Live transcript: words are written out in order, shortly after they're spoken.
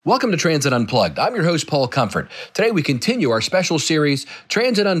Welcome to Transit Unplugged. I'm your host, Paul Comfort. Today we continue our special series,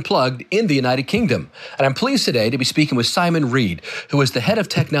 Transit Unplugged in the United Kingdom. And I'm pleased today to be speaking with Simon Reid, who is the Head of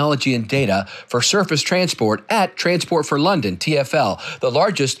Technology and Data for Surface Transport at Transport for London, TfL, the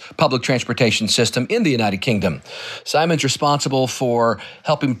largest public transportation system in the United Kingdom. Simon's responsible for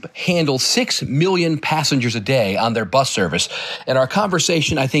helping handle 6 million passengers a day on their bus service. And our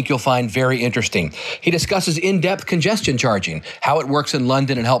conversation, I think you'll find very interesting. He discusses in-depth congestion charging, how it works in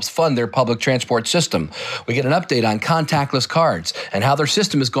London, and helps fund their public transport system. We get an update on contactless cards and how their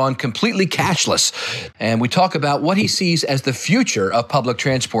system has gone completely cashless. And we talk about what he sees as the future of public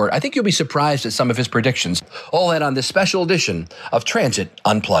transport. I think you'll be surprised at some of his predictions. All that on this special edition of Transit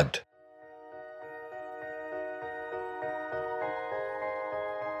Unplugged.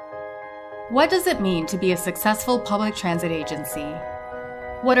 What does it mean to be a successful public transit agency?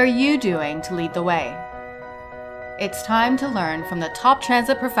 What are you doing to lead the way? It's time to learn from the top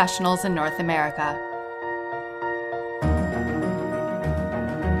transit professionals in North America.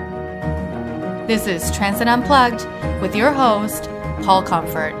 This is Transit Unplugged with your host, Paul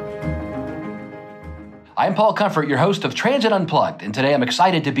Comfort. I'm Paul Comfort, your host of Transit Unplugged, and today I'm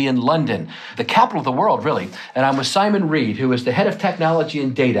excited to be in London, the capital of the world, really. And I'm with Simon Reid, who is the Head of Technology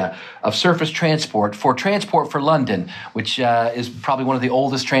and Data of Surface Transport for Transport for London, which is probably one of the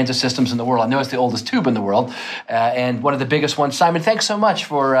oldest transit systems in the world. I know it's the oldest tube in the world, and one of the biggest ones. Simon, thanks so much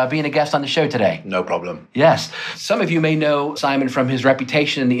for being a guest on the show today. No problem. Yes. Some of you may know Simon from his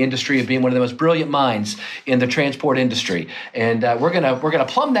reputation in the industry of being one of the most brilliant minds in the transport industry. And we're gonna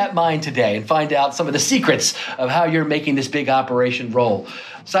plumb that mind today and find out some of the secrets of how you're making this big operation roll.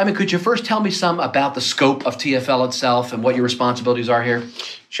 Simon, could you first tell me some about the scope of TfL itself and what your responsibilities are here?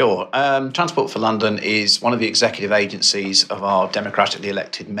 Sure. Transport for London is one of the executive agencies of our democratically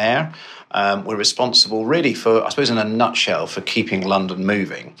elected mayor. We're responsible really for, I suppose in a nutshell, for keeping London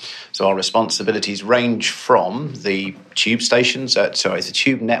moving. So our responsibilities range from the tube stations, the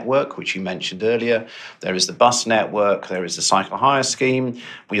tube network, which you mentioned earlier. There is the bus network, there is the cycle hire scheme.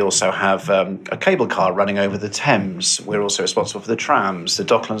 We also have a cable car running over the Thames. We're also responsible for the trams, the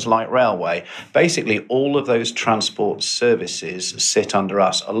Docklands Light Railway. Basically, all of those transport services sit under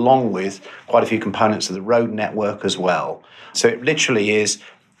us, along with quite a few components of the road network as well. So it literally is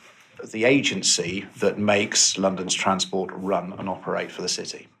the agency that makes London's transport run and operate for the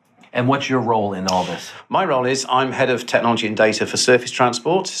city. And what's your role in all this? My role is I'm Head of Technology and Data for Surface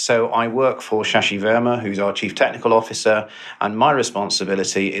Transport. So I work for Shashi Verma, who's our Chief Technical Officer, and my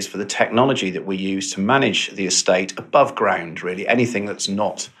responsibility is for the technology that we use to manage the estate above ground, really. Anything that's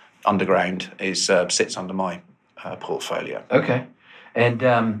not underground sits under my portfolio. Okay.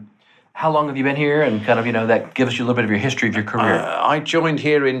 And how long have you been here? And kind of, that gives you a little bit of your history of your career. I joined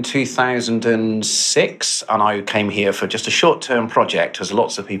here in 2006, and I came here for just a short-term project, as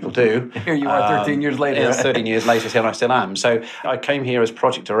lots of people do. Here you are 13 years later. Yeah, 13 years later, here I still am. So I came here as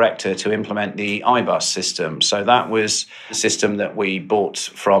project director to implement the iBus system. So that was the system that we bought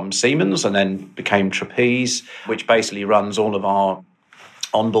from Siemens and then became Trapeze, which basically runs all of our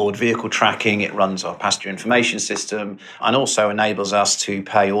onboard vehicle tracking. It runs our passenger information system and also enables us to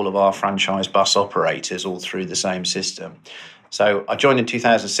pay all of our franchise bus operators all through the same system. So I joined in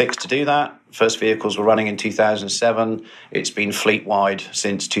 2006 to do that. First vehicles were running in 2007. It's been fleet-wide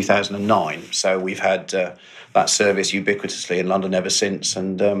since 2009. So we've had that service ubiquitously in London ever since,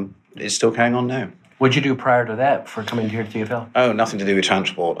 and it's still carrying on now. What did you do prior to that for coming here to TfL? Oh, nothing to do with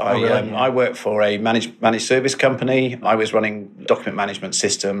transport. Really? I worked for a managed service company. I was running document management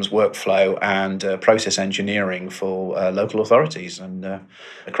systems, workflow, and process engineering for local authorities and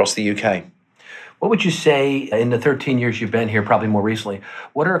across the UK. What would you say in the 13 years you've been here, probably more recently,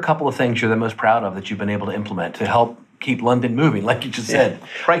 what are a couple of things you're the most proud of that you've been able to implement to help keep London moving, like you just said?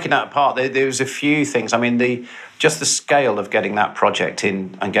 Breaking that apart, there was a few things. I mean, just the scale of getting that project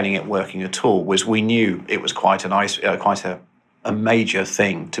in and getting it working at all was, we knew it was quite a major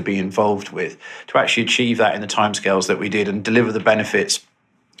thing to be involved with. To actually achieve that in the timescales that we did and deliver the benefits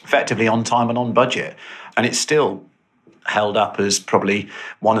effectively on time and on budget. And it's still held up as probably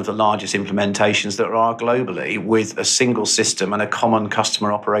one of the largest implementations that are globally, with a single system and a common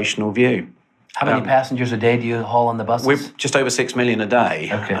customer operational view. How many passengers a day do you haul on the buses? We're just over 6 million a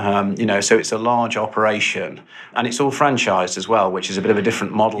day. Okay. So it's a large operation, and it's all franchised as well, which is a bit of a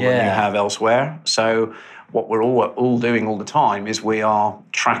different model than you have elsewhere. So what we're all doing all the time is we are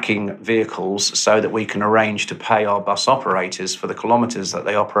tracking vehicles so that we can arrange to pay our bus operators for the kilometres that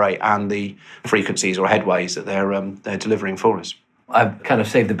they operate and the frequencies or headways that they're delivering for us. I've kind of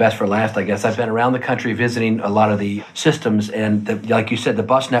saved the best for last, I guess. I've been around the country visiting a lot of the systems, and like you said, the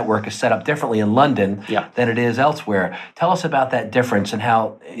bus network is set up differently in London than it is elsewhere. Tell us about that difference and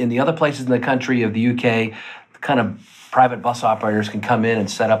how in the other places in the country of the UK, kind of private bus operators can come in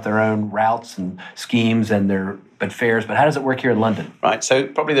and set up their own routes and schemes and their fares, but how does it work here in London? Right, so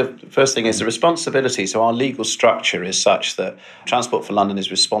probably the first thing is the responsibility. So our legal structure is such that Transport for London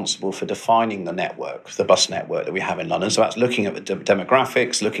is responsible for defining the network, the bus network that we have in London. So that's looking at the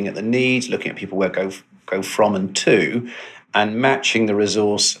demographics, looking at the needs, looking at people where go from and to, and matching the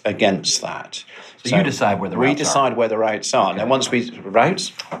resource against that. So you decide where the routes are. We decide where the routes are. Okay. And once we...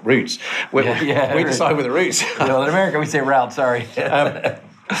 Routes? Routes. We decide where the routes are. Well, in America, we say route, sorry.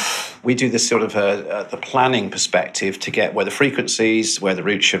 We do this sort of the planning perspective to get where the frequencies, where the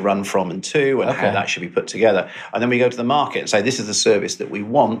routes should run from and to, and how that should be put together. And then we go to the market and say, this is the service that we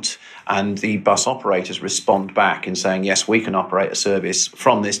want. And the bus operators respond back in saying, yes, we can operate a service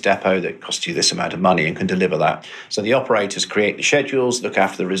from this depot that costs you this amount of money and can deliver that. So the operators create the schedules, look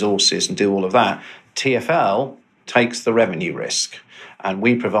after the resources and do all of that. TfL takes the revenue risk. And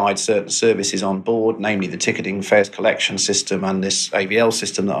we provide certain services on board, namely the ticketing, fares collection system and this AVL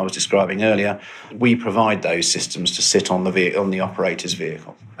system that I was describing earlier. We provide those systems to sit on the operator's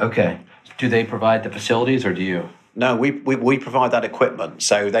vehicle. Okay. Do they provide the facilities or do you? No, we provide that equipment.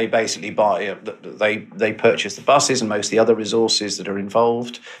 So they basically buy, they purchase the buses and most of the other resources that are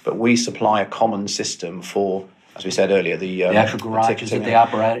involved, but we supply a common system for, as we said earlier, the actual garages that they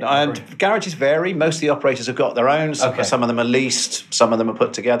operate? And garages vary. Most of the operators have got their own. Some of them are leased. Some of them are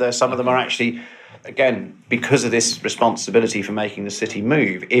put together. Some of them are actually, again, because of this responsibility for making the city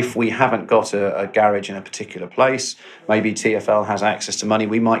move, if we haven't got a garage in a particular place, maybe TfL has access to money,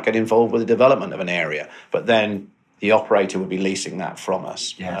 we might get involved with the development of an area. But then the operator would be leasing that from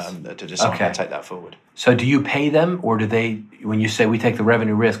us to decide to take that forward. So do you pay them, or do they, when you say we take the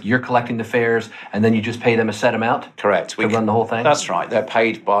revenue risk, you're collecting the fares and then you just pay them a set amount? Correct. To run the whole thing? That's right. They're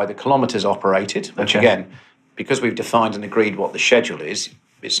paid by the kilometres operated, which again, because we've defined and agreed what the schedule is,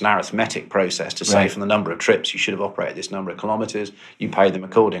 it's an arithmetic process to say from the number of trips you should have operated this number of kilometres, you pay them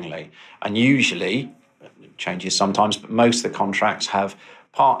accordingly. And usually, it changes sometimes, but most of the contracts have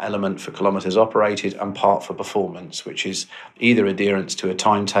part element for kilometres operated and part for performance, which is either adherence to a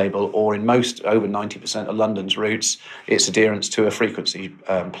timetable or in most, over 90% of London's routes, it's adherence to a frequency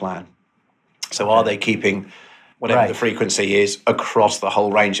plan. So are they keeping whatever the frequency is across the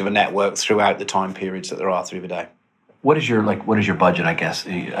whole range of a network throughout the time periods that there are through the day? What is your budget, I guess,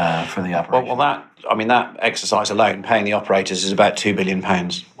 for the operation? Well, that exercise alone, paying the operators, is about £2 billion.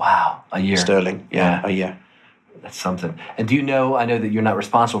 Wow, a year. Sterling, a year. That's something. And do you know, I know that you're not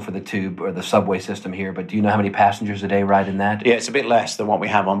responsible for the tube or the subway system here, but do you know how many passengers a day ride in that? Yeah, it's a bit less than what we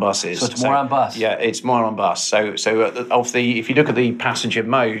have on buses. So it's more on bus? Yeah, it's more on bus. So if you look at the passenger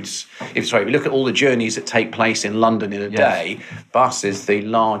modes, if you look at all the journeys that take place in London in a day, bus is the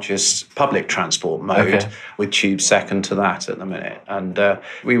largest public transport mode, with tube second to that at the minute. And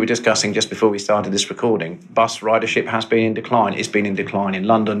we were discussing just before we started this recording, bus ridership has been in decline. It's been in decline in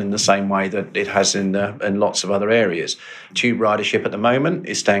London in the same way that it has in lots of other areas. Tube ridership at the moment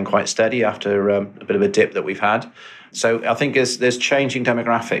is staying quite steady after a bit of a dip that we've had. So I think there's changing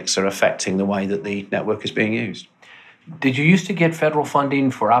demographics are affecting the way that the network is being used. Did you used to get federal funding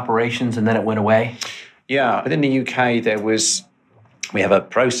for operations and then it went away? Yeah, within the UK we have a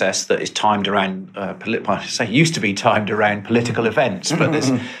process that is timed around, used to be timed around political events, but there's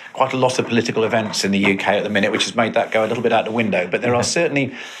quite a lot of political events in the UK at the minute, which has made that go a little bit out the window. But there are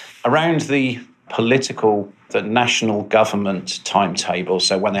certainly around the national government timetable,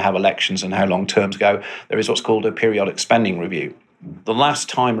 so when they have elections and how long terms go, there is what's called a periodic spending review. The last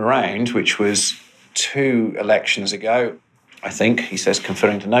time around, which was 2 elections ago, I think, he says,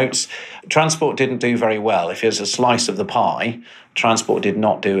 conferring to notes, transport didn't do very well. If there's a slice of the pie, transport did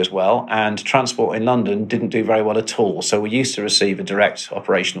not do as well, and transport in London didn't do very well at all. So we used to receive a direct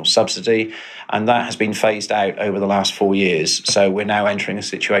operational subsidy, and that has been phased out over the last 4 years. So we're now entering a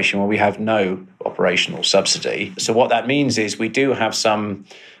situation where we have no operational subsidy. So what that means is we do have some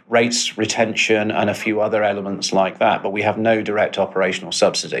rates retention and a few other elements like that, but we have no direct operational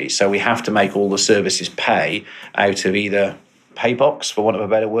subsidy. So we have to make all the services pay out of either paybox, for want of a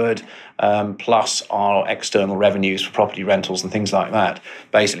better word, plus our external revenues for property rentals and things like that.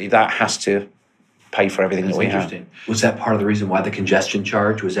 Basically, that has to pay for everything that we have. Was that part of the reason why the congestion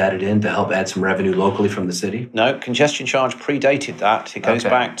charge was added in to help add some revenue locally from the city? No, congestion charge predated that. It goes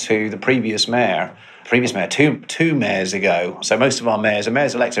back to the previous mayor previous mayor, two mayors ago. So most of our mayors are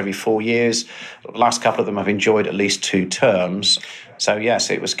mayors elected every 4 years. The last couple of them have enjoyed at least 2 terms. So yes,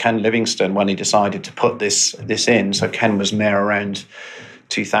 it was Ken Livingstone when he decided to put this in. So Ken was mayor around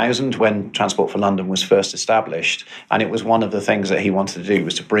 2000 when Transport for London was first established. And it was one of the things that he wanted to do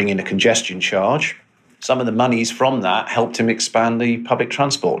was to bring in a congestion charge. Some of the monies from that helped him expand the public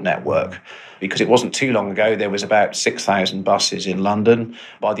transport network, because it wasn't too long ago there was about 6,000 buses in London.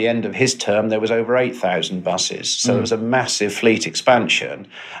 By the end of his term, there was over 8,000 buses. So there was a massive fleet expansion.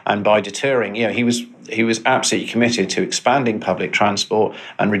 And by deterring, he was absolutely committed to expanding public transport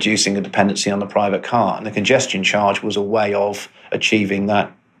and reducing the dependency on the private car. And the congestion charge was a way of achieving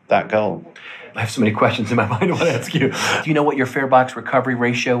that goal. I have so many questions in my mind I want to ask you. Do you know what your fare box recovery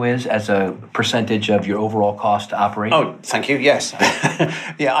ratio is as a percentage of your overall cost to operate? Oh, thank you. Yes.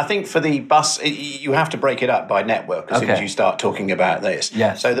 Yeah, I think for the bus, you have to break it up by network as soon as you start talking about this.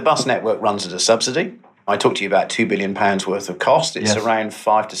 Yes. So the bus network runs as a subsidy. I talked to you about £2 billion worth of cost. It's around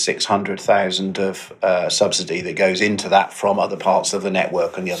 500,000 to 600,000 of subsidy that goes into that from other parts of the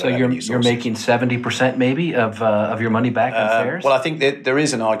network and the other revenue sources. So you're making 70% maybe of your money back in fares? Well, I think that there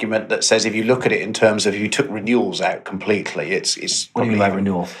is an argument that says if you look at it in terms of if you took renewals out completely, it's what do you mean by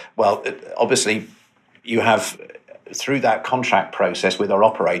renewals? Well, obviously you have, through that contract process with our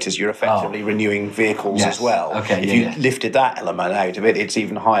operators, you're effectively renewing vehicles as well. Okay, if you lifted that element out of it, it's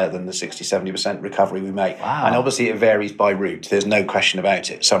even higher than the 60-70% recovery we make. Wow. And obviously it varies by route. There's no question about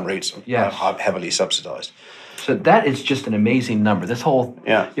it. Some routes are heavily subsidised. So that is just an amazing number. This whole,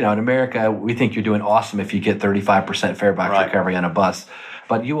 in America, we think you're doing awesome if you get 35% fare box recovery on a bus.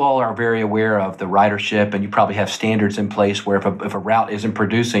 But you all are very aware of the ridership, and you probably have standards in place where if a route isn't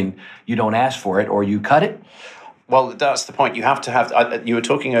producing, you don't ask for it or you cut it. Well, that's the point. You have to have. You were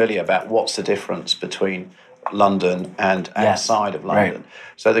talking earlier about what's the difference between London and outside of London. Right.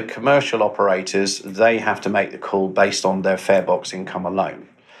 So the commercial operators, they have to make the call based on their fare box income alone.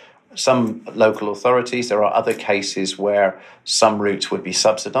 Some local authorities, there are other cases where some routes would be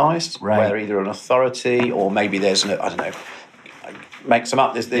subsidised, where either an authority or maybe there's I don't know. Make some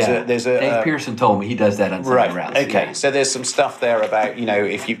up. There's a Dave Pearson told me he does that on some routes. Okay, so there's some stuff there about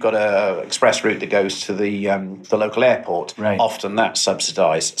if you've got a express route that goes to the local airport, often that's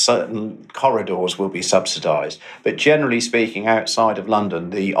subsidised. Certain corridors will be subsidised, but generally speaking, outside of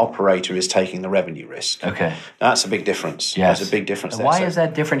London, the operator is taking the revenue risk. Okay, that's a big difference. Yes, there's a big difference. And why is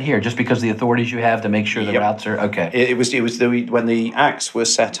that different here? Just because the authorities you have to make sure the routes are okay. It was when the acts were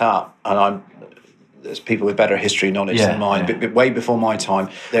set up, and there's people with better history knowledge than mine, but way before my time,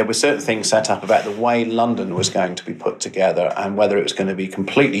 there were certain things set up about the way London was going to be put together and whether it was going to be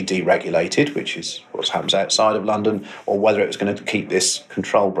completely deregulated, which is what happens outside of London, or whether it was going to keep this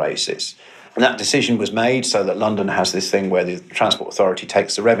control basis. And that decision was made so that London has this thing where the Transport Authority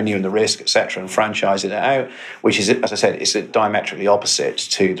takes the revenue and the risk, etc., and franchises it out, which is, as I said, is diametrically opposite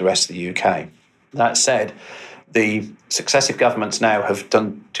to the rest of the UK. That said, the successive governments now have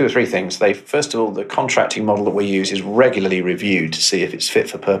done 2 or 3 things. First of all, the contracting model that we use is regularly reviewed to see if it's fit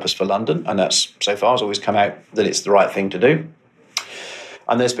for purpose for London, and that's so far has always come out that it's the right thing to do.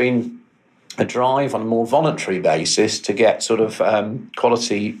 And there's been a drive on a more voluntary basis to get sort of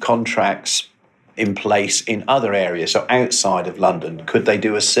quality contracts in place in other areas, so outside of London. Could they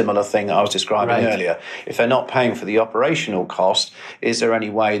do a similar thing that I was describing earlier? If they're not paying for the operational cost, is there any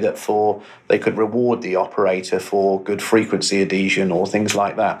way that they could reward the operator for good frequency adhesion or things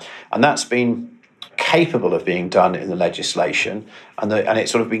like that? And that's been capable of being done in the legislation, and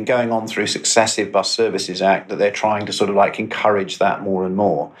it's sort of been going on through successive Bus Services Act that they're trying to sort of encourage that more and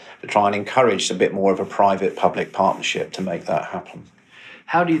more, to try and encourage a bit more of a private-public partnership to make that happen.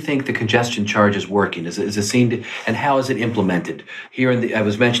 How do you think the congestion charge is working? Is it seen to, and how is it implemented? Here I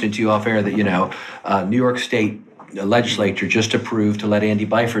was mentioning to you off air that New York State legislature just approved to let Andy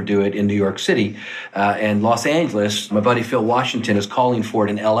Byford do it in New York City, and Los Angeles. My buddy Phil Washington is calling for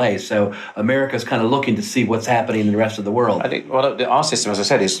it in LA. So America's kind of looking to see what's happening in the rest of the world. I think our system, as I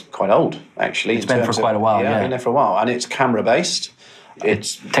said, is quite old. Actually, it's been for quite a while. Yeah, been there for a while, and it's camera based.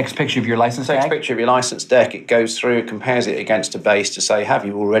 It takes a picture of your license deck? Takes a picture of your license deck. It goes through, compares it against a base to say, have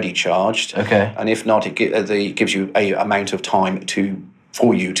you already charged? Okay. And if not, it gives you a amount of time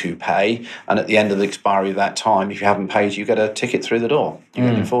for you to pay. And at the end of the expiry of that time, if you haven't paid, you get a ticket through the door. You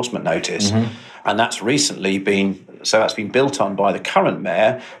get an enforcement notice. Mm-hmm. And that's recently that's been built on by the current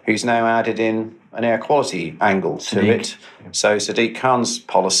mayor, who's now added in an air quality angle to it. So Sadiq Khan's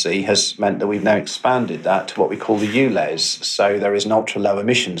policy has meant that we've now expanded that to what we call the ULEZ. So there is an ultra low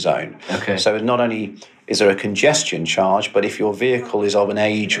emission zone. Okay. So not only is there a congestion charge, but if your vehicle is of an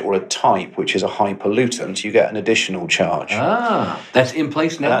age or a type which is a high pollutant, you get an additional charge. That's in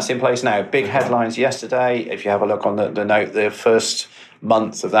place now? And that's in place now. Big headlines yesterday. If you have a look on the note, the first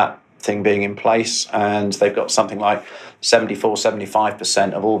month of that thing being in place, and they've got something like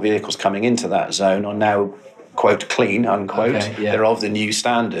 74-75% of all vehicles coming into that zone are now, quote, clean, unquote. Okay, yeah. They're of the new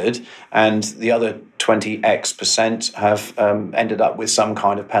standard, and the other 20x% have ended up with some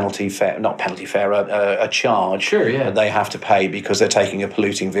kind of penalty fare, not penalty fare, a charge that they have to pay because they're taking a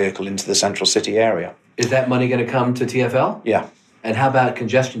polluting vehicle into the central city area. Is that money going to come to TfL? Yeah. And how about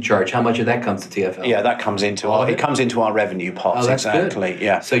congestion charge? How much of that comes to TfL? Yeah, that comes into it comes into our revenue pots. Oh, that's exactly. Good.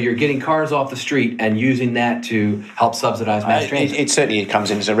 Yeah. So you're getting cars off the street and using that to help subsidize mass transit. It certainly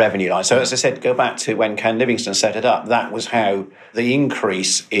comes in as a revenue line. So as I said, go back to when Ken Livingstone set it up. That was how the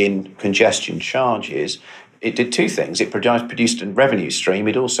increase in congestion charges. It did two things. It produced a revenue stream.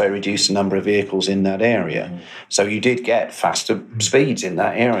 It also reduced the number of vehicles in that area. So you did get faster speeds in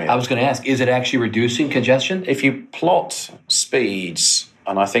that area. I was going to ask, is it actually reducing congestion? If you plot speeds,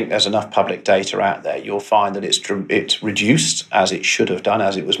 and I think there's enough public data out there, you'll find that it's reduced as it should have done,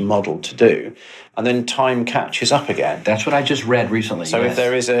 as it was modelled to do, and then time catches up again. That's what I just read recently. So if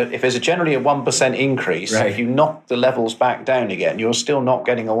there's a generally a 1% increase, if you knock the levels back down again, you're still not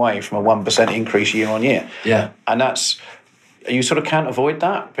getting away from a 1% increase year on year. Yeah. And you sort of can't avoid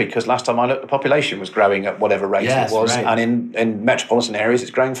that, because last time I looked, the population was growing at whatever rate it was, and in metropolitan areas it's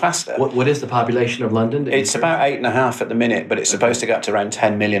growing faster. What is the population of London? It's about 8.5 at the minute, but it's supposed to get up to around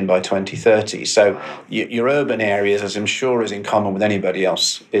 10 million by 2030. So your urban areas, as I'm sure is in common with anybody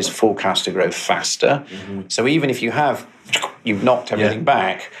else, is forecast to grow faster. So even if you've knocked everything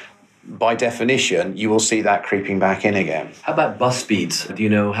back, by definition, you will see that creeping back in again. How about bus speeds? Do you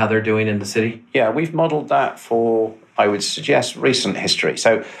know how they're doing in the city? Yeah, we've modelled that for, I would suggest, recent history.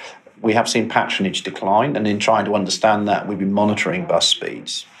 So we have seen patronage decline, and in trying to understand that, we've been monitoring bus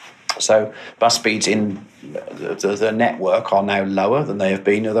speeds. So bus speeds in the network are now lower than they have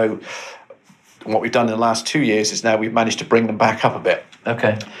been, although what we've done in the last 2 years is now we've managed to bring them back up a bit.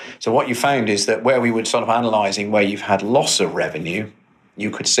 Okay. So what you found is that where we were sort of analysing where you've had loss of revenue, you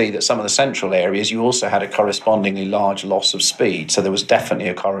could see that some of the central areas, you also had a correspondingly large loss of speed. So there was definitely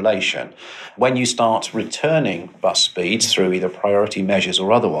a correlation. When you start returning bus speeds through either priority measures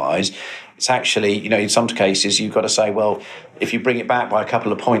or otherwise, it's actually, in some cases, you've got to say, well, if you bring it back by a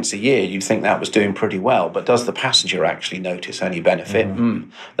couple of points a year, you'd think that was doing pretty well. But does the passenger actually notice any benefit?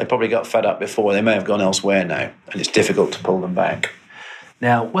 They probably got fed up before. They may have gone elsewhere now, and it's difficult to pull them back.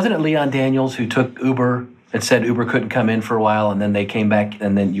 Now, wasn't it Leon Daniels who took Uber and said Uber couldn't come in for a while, and then they came back,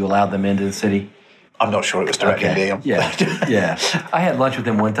 and then you allowed them into the city? I'm not sure it was directly Leon. Yeah. I had lunch with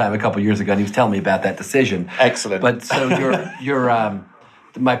him one time a couple of years ago, and he was telling me about that decision. Excellent. But so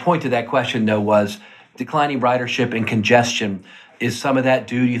my point to that question, though, was declining ridership and congestion. Is some of that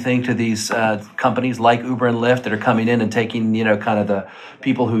due, do you think, to these companies like Uber and Lyft that are coming in and taking, kind of the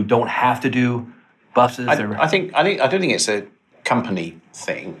people who don't have to do buses? I don't think it's a company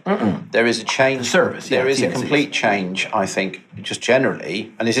thing. There is a change. The service. There is a complete change, I think, just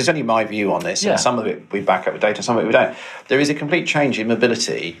generally, and this is only my view on this, and some of it we back up with data, some of it we don't. There is a complete change in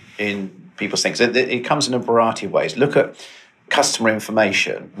mobility in people's things. It comes in a variety of ways. Look at customer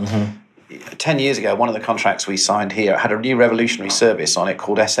information. 10 years ago, one of the contracts we signed here had a new revolutionary service on it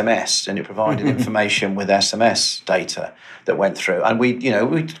called SMS, and it provided information with SMS data that went through. And we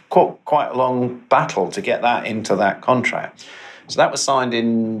quite a long battle to get that into that contract. So that was signed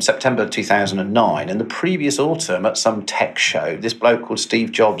in September 2009, and the previous autumn at some tech show, this bloke called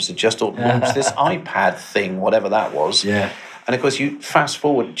Steve Jobs had just launched this iPad thing, whatever that was. Yeah. And of course, you fast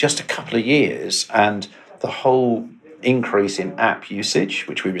forward just a couple of years, and the whole increase in app usage,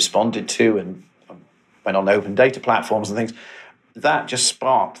 which we responded to and went on open data platforms and things, that just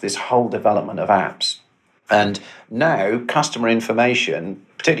sparked this whole development of apps. And now customer information,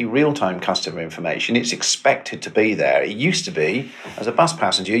 particularly real-time customer information, it's expected to be there. It used to be, as a bus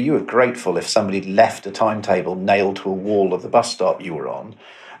passenger, you were grateful if somebody left a timetable nailed to a wall of the bus stop you were on.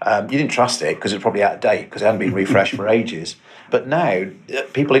 You didn't trust it because it was probably out of date because it hadn't been refreshed for ages. But now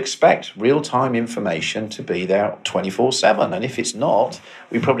people expect real-time information to be there 24/7, and if it's not,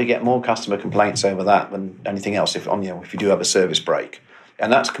 we probably get more customer complaints over that than anything else. If you do have a service break,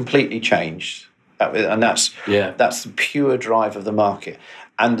 and that's completely changed, and that's the pure drive of the market.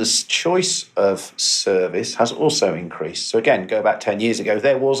 And the choice of service has also increased. So again, go back 10 years ago,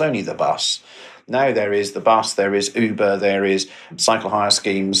 there was only the bus. Now there is the bus, there is Uber, there is cycle hire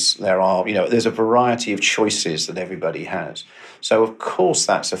schemes, there's a variety of choices that everybody has. So of course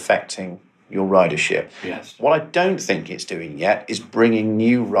that's affecting your ridership. Yes. What I don't think it's doing yet is bringing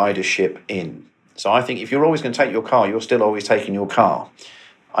new ridership in. So I think if you're always going to take your car, you're still always taking your car.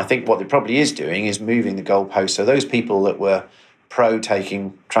 I think what it probably is doing is moving the goalpost. So those people that were pro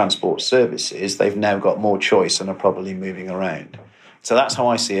taking transport services, they've now got more choice and are probably moving around. So that's how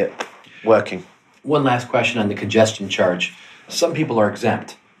I see it working. One last question on the congestion charge. Some people are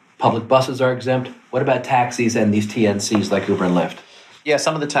exempt. Public buses are exempt. What about taxis and these TNCs like Uber and Lyft? Yeah,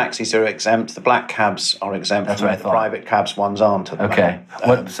 some of the taxis are exempt. The black cabs are exempt. That's what I the thought. Private cabs ones aren't. Okay.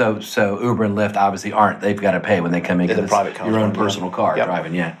 So Uber and Lyft obviously aren't. They've got to pay when they come in. They're the private cars. Your own personal car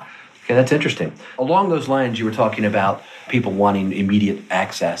driving, yeah. Okay, that's interesting. Along those lines, you were talking about people wanting immediate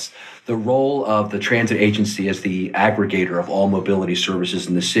access. The role of the transit agency as the aggregator of all mobility services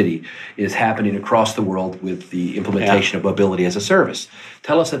in the city is happening across the world with the implementation of mobility as a service.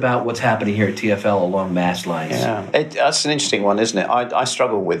 Tell us about what's happening here at TfL along mass lines. Yeah, that's an interesting one, isn't it? I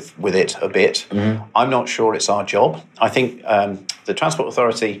struggle with it a bit. Mm-hmm. I'm not sure it's our job. I think the Transport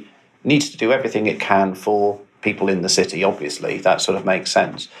Authority needs to do everything it can for people in the city, obviously. That sort of makes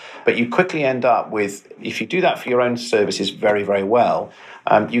sense. But you quickly end up with, if you do that for your own services very, very well,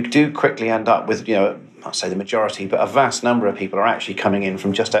 you do quickly end up with, I'll say the majority, but a vast number of people are actually coming in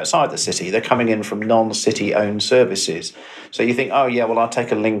from just outside the city. They're coming in from non-city owned services. So you think, I'll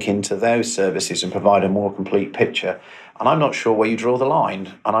take a link into those services and provide a more complete picture. And I'm not sure where you draw the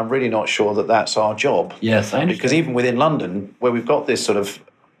line. And I'm really not sure that that's our job. Yes, I understand. Because even within London, where we've got this sort of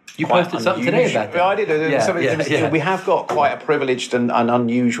You posted something today about that. I did. We have got quite a privileged and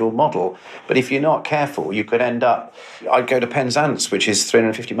unusual model. But if you're not careful, you could end up... I'd go to Penzance, which is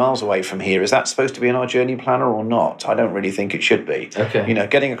 350 miles away from here. Is that supposed to be in our journey planner or not? I don't really think it should be. Okay.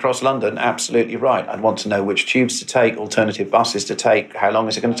 Getting across London, absolutely right. I'd want to know which tubes to take, alternative buses to take, how long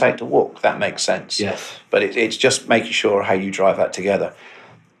is it going to take to walk? That makes sense. Yes. But it's just making sure how you drive that together.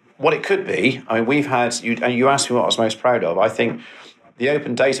 What it could be, we've had... And you asked me what I was most proud of. I think... the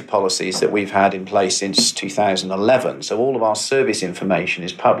open data policies that we've had in place since 2011, so all of our service information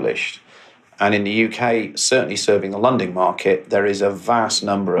is published. And in the UK, certainly serving the London market, there is a vast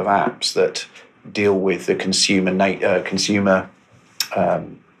number of apps that deal with the consumer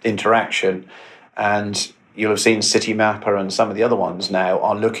interaction. And you'll have seen Citymapper and some of the other ones now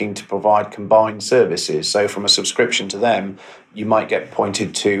are looking to provide combined services. So from a subscription to them, you might get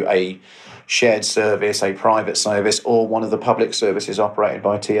pointed to a shared service, a private service, or one of the public services operated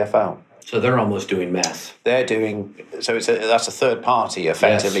by TfL. So they're almost doing mass. They're doing, so that's a third party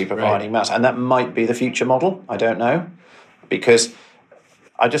effectively providing mass. And that might be the future model, I don't know, because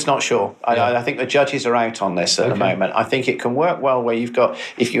I'm just not sure. I think the judges are out on this at the moment. I think it can work well where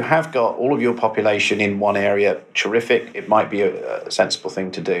if you have got all of your population in one area, terrific, it might be a sensible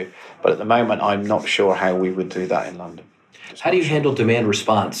thing to do. But at the moment, I'm not sure how we would do that in London. How do you handle demand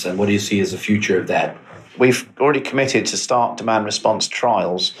response, and what do you see as the future of that? We've already committed to start demand response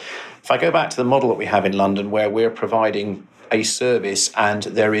trials. If I go back to the model that we have in London, where we're providing a service and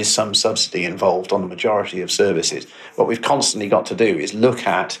there is some subsidy involved on the majority of services, what we've constantly got to do is look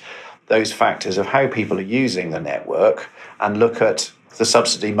at those factors of how people are using the network and look at the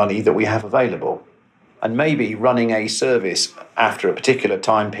subsidy money that we have available. And maybe running a service after a particular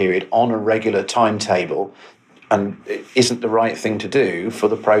time period on a regular timetable and it isn't the right thing to do for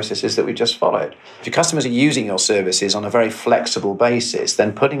the processes that we just followed. If your customers are using your services on a very flexible basis,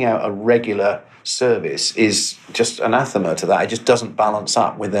 then putting out a regular service is just anathema to that. It just doesn't balance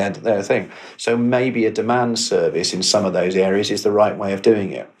up with their thing. So maybe a demand service in some of those areas is the right way of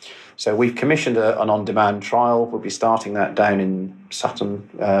doing it. So we've commissioned an on-demand trial. We'll be starting that down in Sutton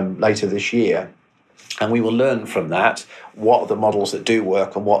later this year. And we will learn from that what are the models that do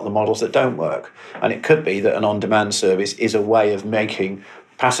work and what are the models that don't work. And it could be that an on-demand service is a way of making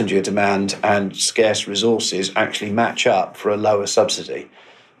passenger demand and scarce resources actually match up for a lower subsidy.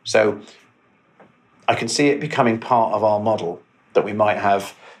 So I can see it becoming part of our model that we might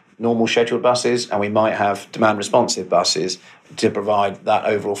have normal scheduled buses and we might have demand responsive buses to provide that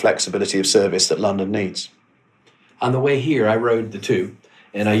overall flexibility of service that London needs. On the way here, I rode the tube.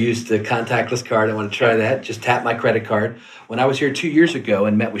 And I used the contactless card. I want to try that. Just tap my credit card. When I was here 2 years ago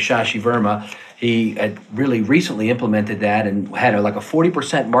and met with Shashi Verma, he had really recently implemented that and had a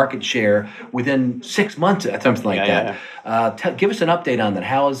 40% market share within 6 months, something like that. Yeah. Give us an update on that.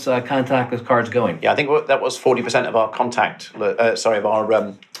 How is contactless cards going? Yeah, I think that was 40% of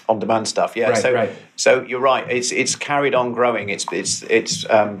our on-demand stuff. Yeah, right. So you're right. It's carried on growing.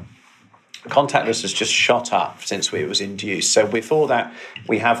 Contactless has just shot up since it was introduced. So before that,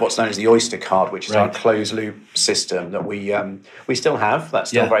 we have what's known as the Oyster card, which is our closed-loop system that we still have. That's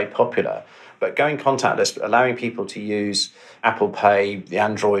still very popular. But going contactless, allowing people to use Apple Pay, the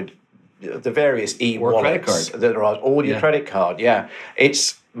Android, the various e-wallets that are all your credit card. Yeah,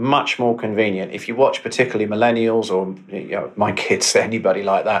 it's much more convenient. If you watch particularly millennials or my kids, anybody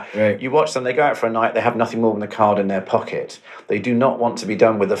like that, right. you watch them, they go out for a night, they have nothing more than a card in their pocket. They do not want to be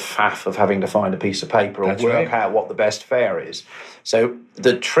done with the faff of having to find a piece of paper or That's work right. out what the best fare is. So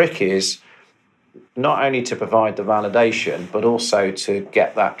the trick is not only to provide the validation, but also to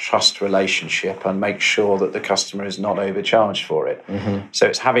get that trust relationship and make sure that the customer is not overcharged for it. Mm-hmm. So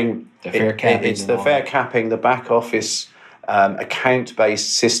it's having the fair capping. It's the fair capping, the back office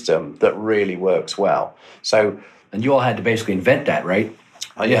account-based system that really works well. So, and you all had to basically invent that, right?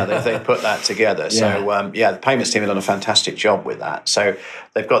 They put that together. So, the payments team have done a fantastic job with that. So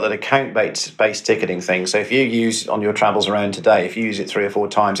they've got that account-based ticketing thing. So if you use on your travels around today, if you use it 3 or 4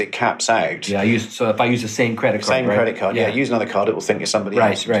 times, it caps out. Yeah, so if I use the same credit card, credit card, use another card, it will think you're somebody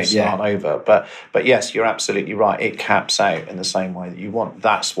else and just start over. But yes, you're absolutely right. It caps out in the same way that you want.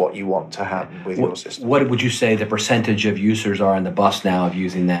 That's what you want to happen with your system. What would you say the percentage of users are on the bus now of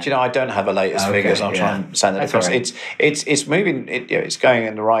using that? I don't have the latest figures. I'll try and send that across. Right. It's moving. It's going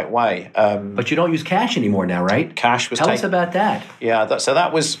in the right way. But you don't use cash anymore now, right? Cash was. Tell us about that. Yeah.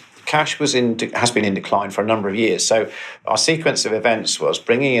 Cash has been in decline for a number of years. So our sequence of events was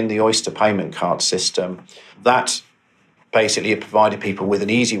bringing in the Oyster payment card system. That basically provided people with an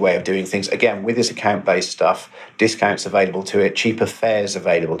easy way of doing things. Again, with this account-based stuff, discounts available to it, cheaper fares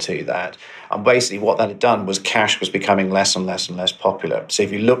available to that. And basically what that had done was cash was becoming less and less and less popular. So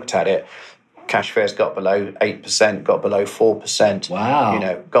if you looked at it, cash fares got below 8%, got below 4%.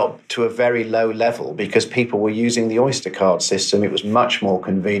 Wow. Got to a very low level because people were using the Oyster card system. It was much more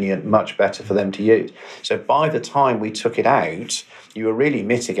convenient, much better for them to use. So by the time we took it out, you were really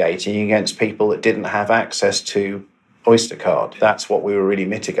mitigating against people that didn't have access to Oyster card. That's what we were really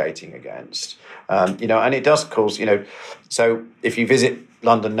mitigating against. And it does cause, so if you visit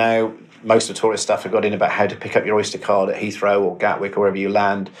London now, most of the tourist stuff have got in about how to pick up your Oyster card at Heathrow or Gatwick or wherever you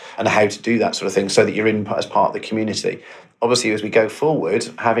land and how to do that sort of thing so that you're in as part of the community. Obviously, as we go forward,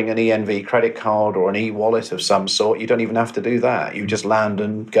 having an ENV credit card or an e-wallet of some sort, you don't even have to do that. You just land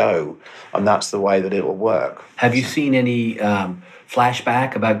and go, and that's the way that it will work. Have you seen any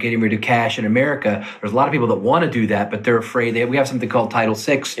flashback about getting rid of cash in America? There's a lot of people that want to do that, but they're afraid. We have something called Title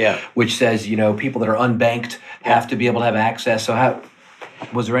VI, which says, people that are unbanked have to be able to have access. So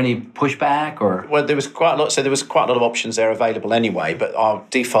was there any pushback or? Well, there was quite a lot. So there was quite a lot of options there available anyway. But our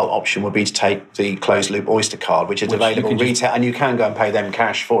default option would be to take the closed loop Oyster card, which is available retail, and you can go and pay them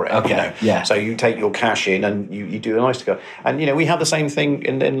cash for it. Okay. So you take your cash in and you do an Oyster card, and we have the same thing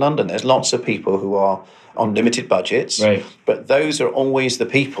in London. There's lots of people who are on limited budgets, right? But those are always the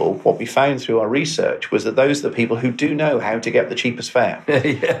people. What we found through our research was that those are the people who do know how to get the cheapest fare,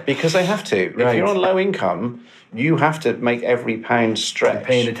 because they have to. Right. If you're on low income, you have to make every pound stretch. You're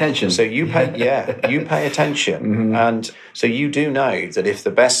paying attention. So you pay, you pay attention. Mm-hmm. And so you do know that if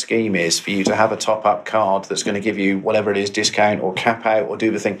the best scheme is for you to have a top-up card that's going to give you whatever it is, discount or cap out or do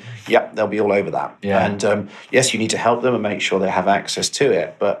the thing, they'll be all over that. Yeah. And yes, you need to help them and make sure they have access to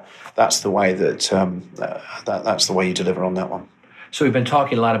it, but that's the way that's the way you deliver on that one. So we've been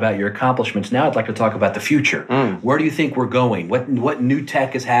talking a lot about your accomplishments. Now I'd like to talk about the future. Where do you think we're going? What new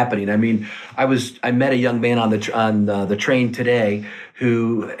tech is happening? I mean, I met a young man on the train today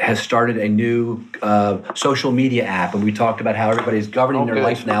who has started a new social media app, and we talked about how everybody's governing their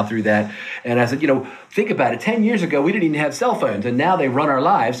life now through that. And I said, think about it. 10 years ago, we didn't even have cell phones, and now they run our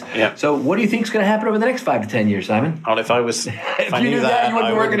lives. Yeah. So what do you think is going to happen over the next 5 to 10 years, Simon? Well, if I knew that, you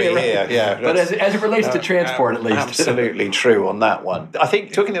wouldn't be working here. Right? Yeah. But as it relates to transport, at least. Absolutely true on that one. I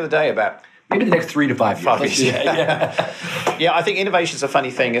think talking the other day about maybe the next 3 to 5 years. Yeah, I think innovation's a funny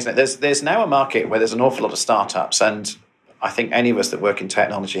thing, isn't it? There's now a market where there's an awful lot of startups, and I think any of us that work in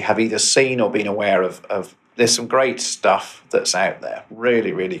technology have either seen or been aware of there's some great stuff that's out there,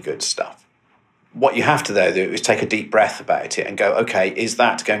 really, really good stuff. What you have to, though, do is take a deep breath about it and go, okay, is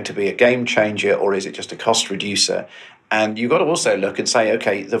that going to be a game changer or is it just a cost reducer? And you've got to also look and say,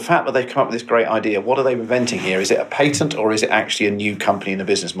 okay, the fact that they've come up with this great idea, what are they inventing here? Is it a patent or is it actually a new company and a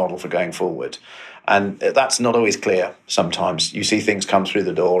business model for going forward? And that's not always clear sometimes. You see things come through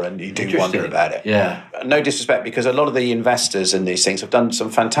the door and you do wonder about it. Yeah. No disrespect, because a lot of the investors in these things have done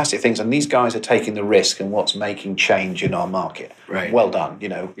some fantastic things, and these guys are taking the risk and what's making change in our market. Right. Well done.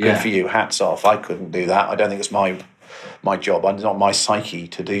 Good for you. Hats off. I couldn't do that. I don't think it's my job. It's not my psyche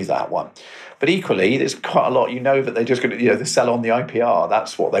to do that one. But equally, there's quite a lot, that they're just going to, they sell on the IPR.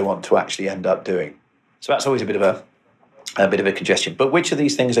 That's what they want to actually end up doing. So that's always a bit of a congestion. But which of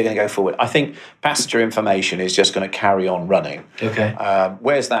these things are going to go forward? I think passenger information is just going to carry on running. Okay.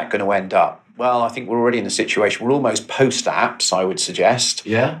 Where's that going to end up? Well, I think we're already in a situation. We're almost post-apps, I would suggest.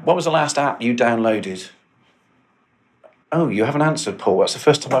 Yeah. What was the last app you downloaded? Oh, you haven't answered, Paul. That's the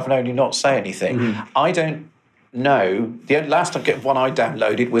first time I've known you not say anything. I don't know. The last one I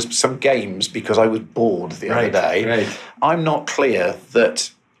downloaded was some games because I was bored the other day. Right. I'm not clear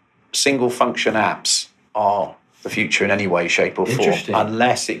that single function apps are the future in any way, shape or form,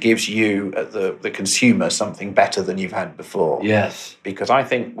 unless it gives you, the consumer, something better than you've had before. Yes. Because I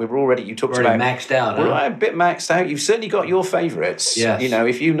think you talked about... maxed out, We're a bit maxed out. You've certainly got your favourites. Yes. You know,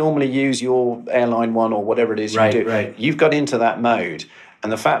 if you normally use your airline one or whatever it is you do, you've got into that mode.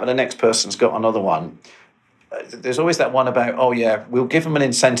 And the fact that the next person's got another one, there's always that one about, oh yeah, we'll give them an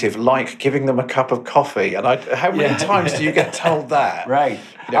incentive like giving them a cup of coffee. And how many times do you get told that? Right.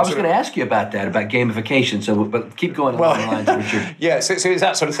 You know, I was going to ask you about that, about gamification. So, but keep going along the lines, Richard. Yeah. So it's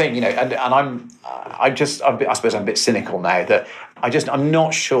that sort of thing, you know. And I suppose I'm a bit cynical now that I'm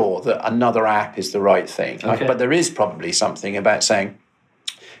not sure that another app is the right thing. Okay. But there is probably something about saying,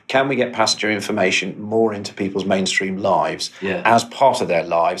 can we get passenger information more into people's mainstream lives as part of their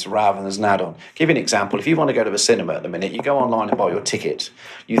lives rather than as an add-on? Give you an example. If you want to go to the cinema at the minute, you go online and buy your ticket.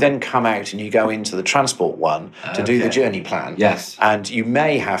 You then come out and you go into the transport one to do the journey plan. Yes. And you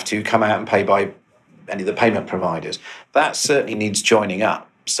may have to come out and pay by any of the payment providers. That certainly needs joining up.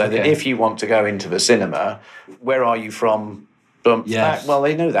 So that if you want to go into the cinema, where are you from? Well,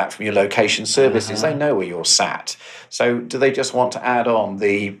 they know that from your location services. They know where you're sat. So do they just want to add on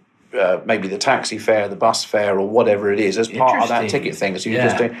the maybe the taxi fare, the bus fare, or whatever it is as part of that ticket thing? So you're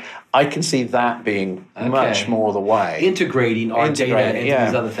just doing. I can see that being much more the way. Integrating our data into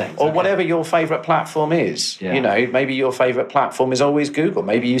these other things. Or whatever your favourite platform is. Yeah. You know, maybe your favourite platform is always Google.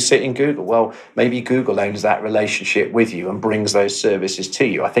 Maybe you sit in Google. Well, maybe Google owns that relationship with you and brings those services to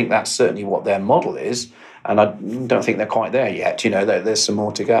you. I think that's certainly what their model is. And I don't think they're quite there yet. You know, there's some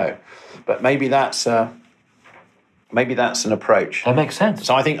more to go. But maybe that's an approach. That makes sense.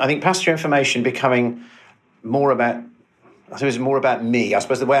 So I think passenger information becoming more about, I suppose, more about me. I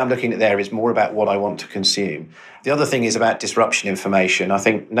suppose the way I'm looking at it there is more about what I want to consume. The other thing is about disruption information. I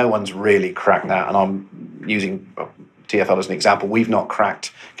think no one's really cracked that, and I'm using TfL as an example. We've not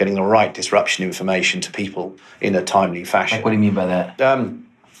cracked getting the right disruption information to people in a timely fashion. Like, what do you mean by that?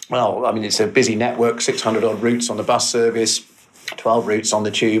 Well, I mean, it's a busy network, 600 odd routes on the bus service, 12 routes on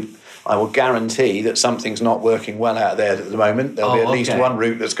the tube. I will guarantee that something's not working well out there at the moment. There'll be at least one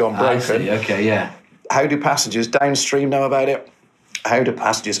route that's gone broken. I see. Okay, yeah. How do passengers downstream know about it? How do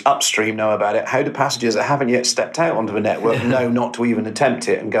passengers upstream know about it? How do passengers that haven't yet stepped out onto the network know not to even attempt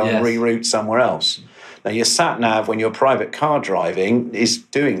it and go and reroute somewhere else? Now, your sat-nav, when you're private car driving, is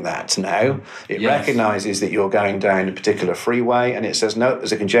doing that now. It recognises that you're going down a particular freeway and it says, no,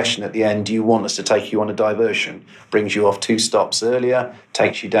 there's a congestion at the end. Do you want us to take you on a diversion? Brings you off 2 stops earlier,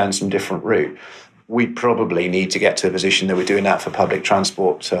 takes you down some different route. We probably need to get to a position that we're doing that for public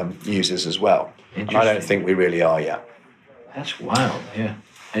transport users as well. And I don't think we really are yet. That's wild, yeah.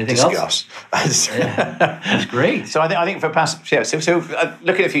 Anything else? That's great. So I think for passenger, so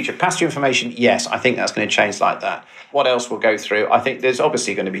looking at the future, passenger information, yes, I think that's going to change like that. What else will go through? I think there's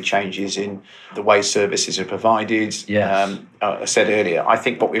obviously going to be changes in the way services are provided. Yes. I said earlier, I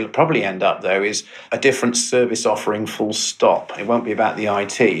think what we'll probably end up, though, is a different service offering full stop. It won't be about the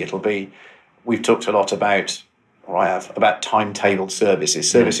IT. It'll be, we've talked a lot about, or I have, about timetabled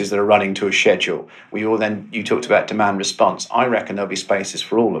services that are running to a schedule. You talked about demand response. I reckon there'll be spaces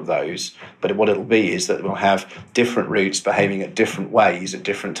for all of those, but what it'll be is that we'll have different routes behaving at different ways at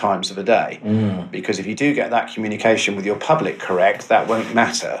different times of the day. Because if you do get that communication with your public correct, that won't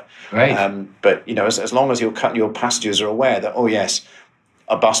matter. Right. But you know, as long as your passengers are aware that, oh yes,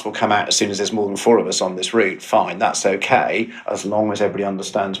 a bus will come out as soon as there's more than 4 of us on this route, fine, that's okay, as long as everybody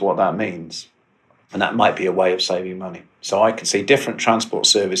understands what that means. And that might be a way of saving money. So I can see different transport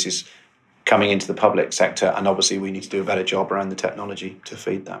services coming into the public sector, and obviously we need to do a better job around the technology to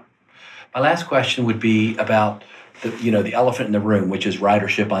feed that. My last question would be about the elephant in the room, which is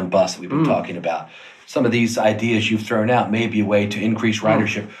ridership on bus that we've been talking about. Some of these ideas you've thrown out may be a way to increase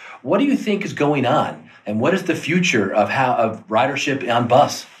ridership. What do you think is going on, and what is the future of ridership on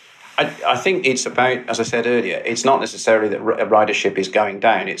bus? I think it's about, as I said earlier, it's not necessarily that ridership is going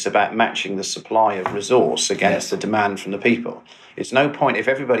down. It's about matching the supply of resource against the demand from the people. It's no point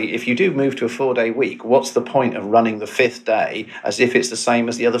if you do move to a 4-day week, what's the point of running the 5th day as if it's the same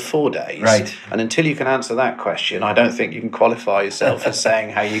as the other 4 days? Right. And until you can answer that question, I don't think you can qualify yourself as saying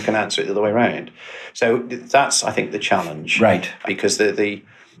how you can answer it the other way around. So that's, I think, the challenge. Right. Because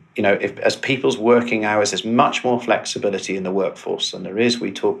as people's working hours, there's much more flexibility in the workforce than there is.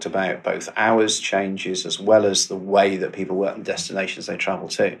 We talked about both hours changes as well as the way that people work and destinations they travel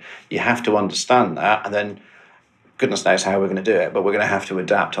to. You have to understand that, and then goodness knows how we're going to do it, but we're going to have to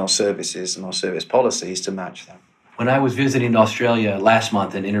adapt our services and our service policies to match that. When I was visiting Australia last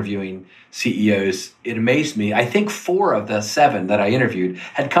month and interviewing CEOs, it amazed me. I think 4 of the 7 that I interviewed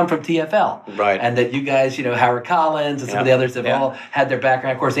had come from TfL. Right. And that you guys, Howard Collins and some of the others have all had their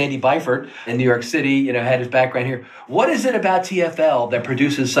background. Of course, Andy Byford in New York City, had his background here. What is it about TfL that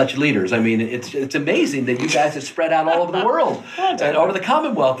produces such leaders? I mean, it's amazing that you guys have spread out all over the world, and over the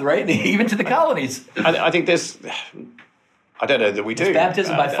Commonwealth, right? And even to the colonies. I think this... I don't know that we do. It's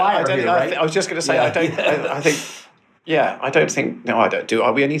baptism by fire here, right? I was just going to say, I don't think, no, I don't do.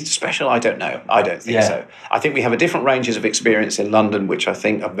 Are we any special? I don't know. I don't think so. I think we have a different ranges of experience in London, which I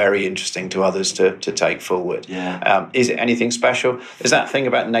think are very interesting to others to take forward. Yeah. Is it anything special? There's that thing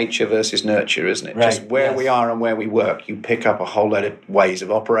about nature versus nurture, isn't it? Right. Just where we are and where we work, you pick up a whole lot of ways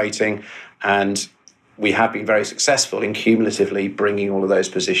of operating, and we have been very successful in cumulatively bringing all of those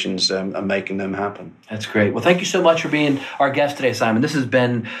positions and making them happen. That's great. Well, thank you so much for being our guest today, Simon. This has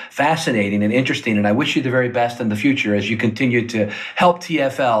been fascinating and interesting, and I wish you the very best in the future as you continue to help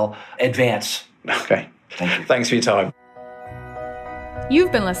TfL advance. Okay. Thank you. Thanks for your time.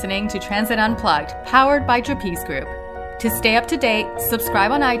 You've been listening to Transit Unplugged, powered by Trapeze Group. To stay up to date,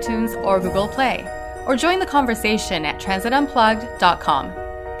 subscribe on iTunes or Google Play, or join the conversation at transitunplugged.com.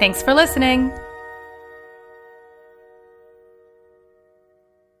 Thanks for listening.